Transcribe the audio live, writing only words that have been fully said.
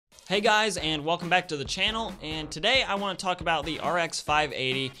Hey guys, and welcome back to the channel, and today I want to talk about the RX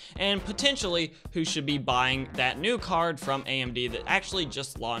 580 and potentially who should be buying that new card from AMD that actually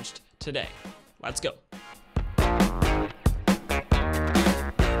just launched today. Let's go.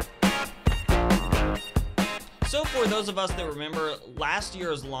 So for those of us that remember last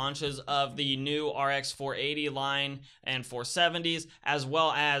year's launches of the new RX 480 line and 470s, as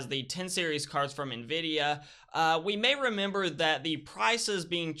well as the 10 series cards from NVIDIA, we may remember that the prices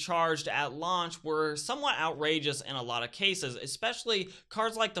being charged at launch were somewhat outrageous in a lot of cases, especially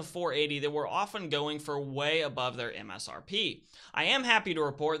cards like the 480 that were often going for way above their MSRP. I am happy to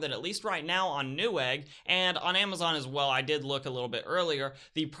report that at least right now on Newegg and on Amazon as well, I did look a little bit earlier,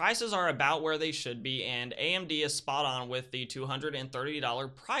 the prices are about where they should be, and AMD is spot on with the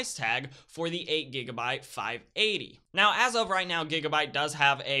 $230 price tag for the 8GB 580. Now, as of right now, Gigabyte does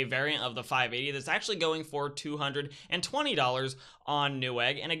have a variant of the 580 that's actually going for $220 on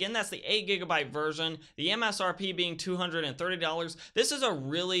Newegg, and again, that's the 8GB version, the MSRP being $230. This is a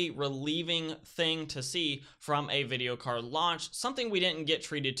really relieving thing to see from a video card launch, something we didn't get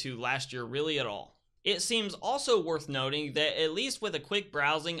treated to last year really at all. It seems also worth noting that at least with a quick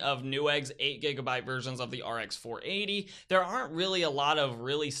browsing of Newegg's 8GB versions of the RX 480, there aren't really a lot of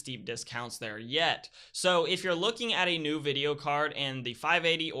really steep discounts there yet. So if you're looking at a new video card and the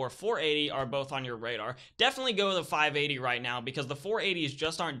 580 or 480 are both on your radar, definitely go with the 580 right now because the 480s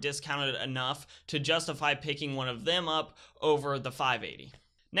just aren't discounted enough to justify picking one of them up over the 580.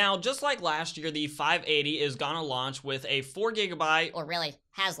 Now, just like last year, the 580 is gonna launch with a 4GB, or really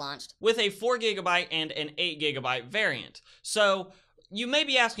has launched, with a 4GB and an 8GB variant. So you may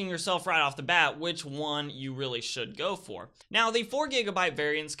be asking yourself right off the bat which one you really should go for. Now, the 4GB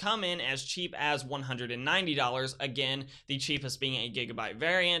variants come in as cheap as $190, again, the cheapest being a gigabyte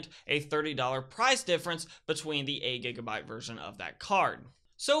variant, a $30 price difference between the 8GB version of that card.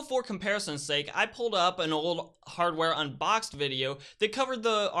 So for comparison's sake, I pulled up an old hardware unboxed video that covered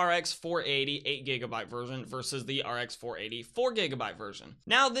the RX 480 8GB version versus the RX 480 4GB version.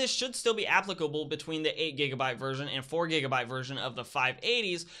 Now this should still be applicable between the 8GB version and 4GB version of the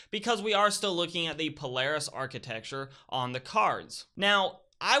 580s because we are still looking at the Polaris architecture on the cards. Now,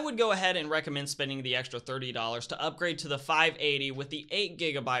 I would go ahead and recommend spending the extra $30 to upgrade to the 580 with the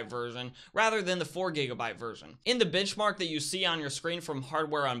 8GB version rather than the 4GB version. In the benchmark that you see on your screen from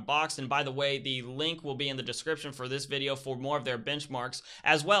Hardware Unboxed, and by the way, the link will be in the description for this video for more of their benchmarks,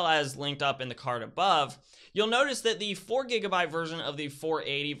 as well as linked up in the card above, you'll notice that the 4GB version of the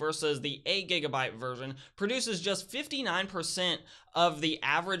 480 versus the 8GB version produces just 59% of the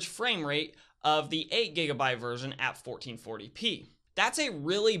average frame rate of the 8GB version at 1440p. That's a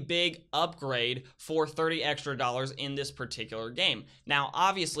really big upgrade for $30 extra in this particular game. Now,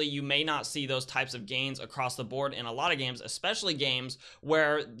 obviously, you may not see those types of gains across the board in a lot of games, especially games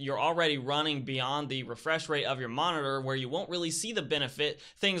where you're already running beyond the refresh rate of your monitor, where you won't really see the benefit,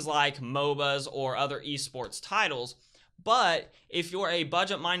 things like MOBAs or other esports titles. But if you're a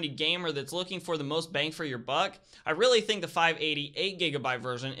budget-minded gamer that's looking for the most bang for your buck, I really think the 580 8GB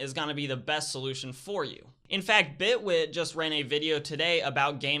version is going to be the best solution for you. In fact, Bitwit just ran a video today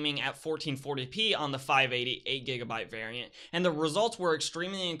about gaming at 1440p on the 580 8GB variant, and the results were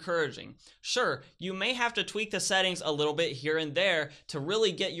extremely encouraging. Sure, you may have to tweak the settings a little bit here and there to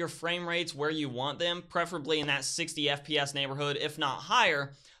really get your frame rates where you want them, preferably in that 60 FPS neighborhood, if not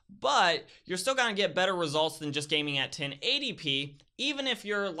higher, but you're still going to get better results than just gaming at 1080p, even if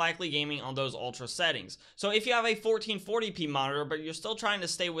you're likely gaming on those ultra settings. So if you have a 1440p monitor, but you're still trying to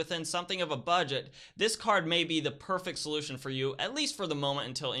stay within something of a budget, this card may be the perfect solution for you, at least for the moment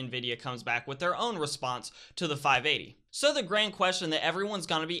until NVIDIA comes back with their own response to the 580. So the grand question that everyone's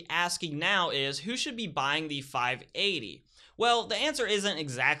going to be asking now is, who should be buying the 580? Well, the answer isn't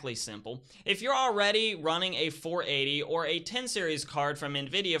exactly simple. If you're already running a 480 or a 10 series card from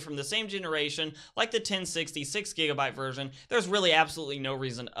NVIDIA from the same generation, like the 1060 6GB version, there's really absolutely no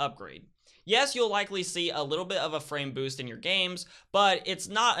reason to upgrade. Yes, you'll likely see a little bit of a frame boost in your games, but it's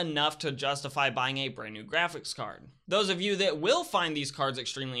not enough to justify buying a brand new graphics card. Those of you that will find these cards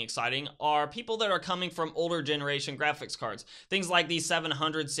extremely exciting are people that are coming from older generation graphics cards. Things like the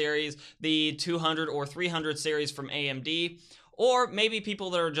 700 series, the 200 or 300 series from AMD, or maybe people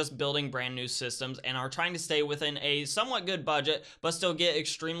that are just building brand new systems and are trying to stay within a somewhat good budget but still get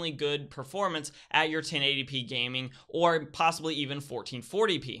extremely good performance at your 1080p gaming or possibly even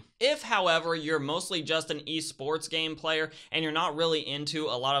 1440p. If, however, you're mostly just an esports game player and you're not really into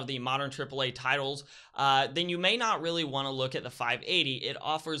a lot of the modern AAA titles, then you may not really want to look at the 580. It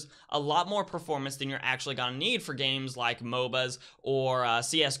offers a lot more performance than you're actually going to need for games like MOBAs or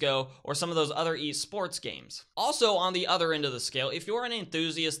CSGO or some of those other esports games. Also, on the other end of the scale, if you're an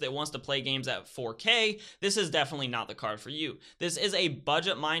enthusiast that wants to play games at 4K, this is definitely not the card for you. This is a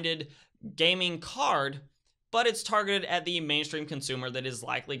budget-minded gaming card, but it's targeted at the mainstream consumer that is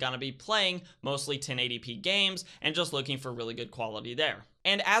likely going to be playing mostly 1080p games and just looking for really good quality there.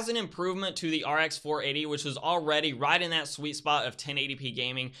 And as an improvement to the RX 480, which was already right in that sweet spot of 1080p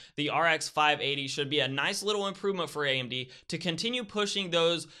gaming, the RX 580 should be a nice little improvement for AMD to continue pushing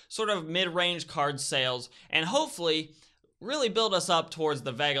those sort of mid-range card sales and hopefully really build us up towards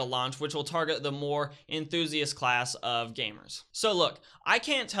the Vega launch, which will target the more enthusiast class of gamers. So look, I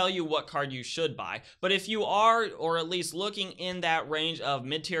can't tell you what card you should buy, but if you are, or at least looking in that range of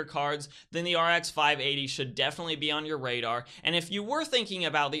mid-tier cards, then the RX 580 should definitely be on your radar. And if you were thinking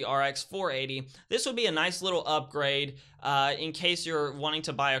about the RX 480, this would be a nice little upgrade in case you're wanting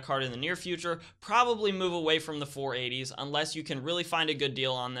to buy a card in the near future. Probably move away from the 480s unless you can really find a good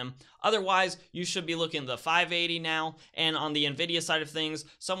deal on them. Otherwise, you should be looking at the 580 now, and on the Nvidia side of things,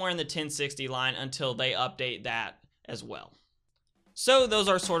 somewhere in the 1060 line until they update that as well. So those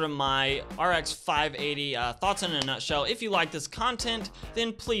are sort of my RX 580 thoughts in a nutshell. If you like this content,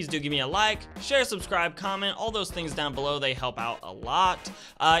 then please do give me a like, share, subscribe, comment, all those things down below. They help out a lot.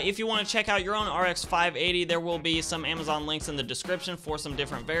 If you want to check out your own RX 580, there will be some Amazon links in the description for some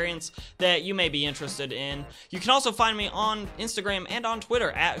different variants that you may be interested in. You can also find me on Instagram and on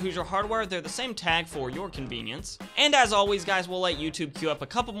Twitter at Hoosier Hardware. They're the same tag for your convenience. And as always, guys, we'll let YouTube queue up a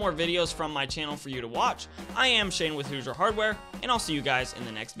couple more videos from my channel for you to watch. I am Shane with Hoosier Hardware, and I'll see you guys in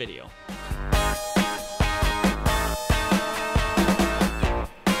the next video.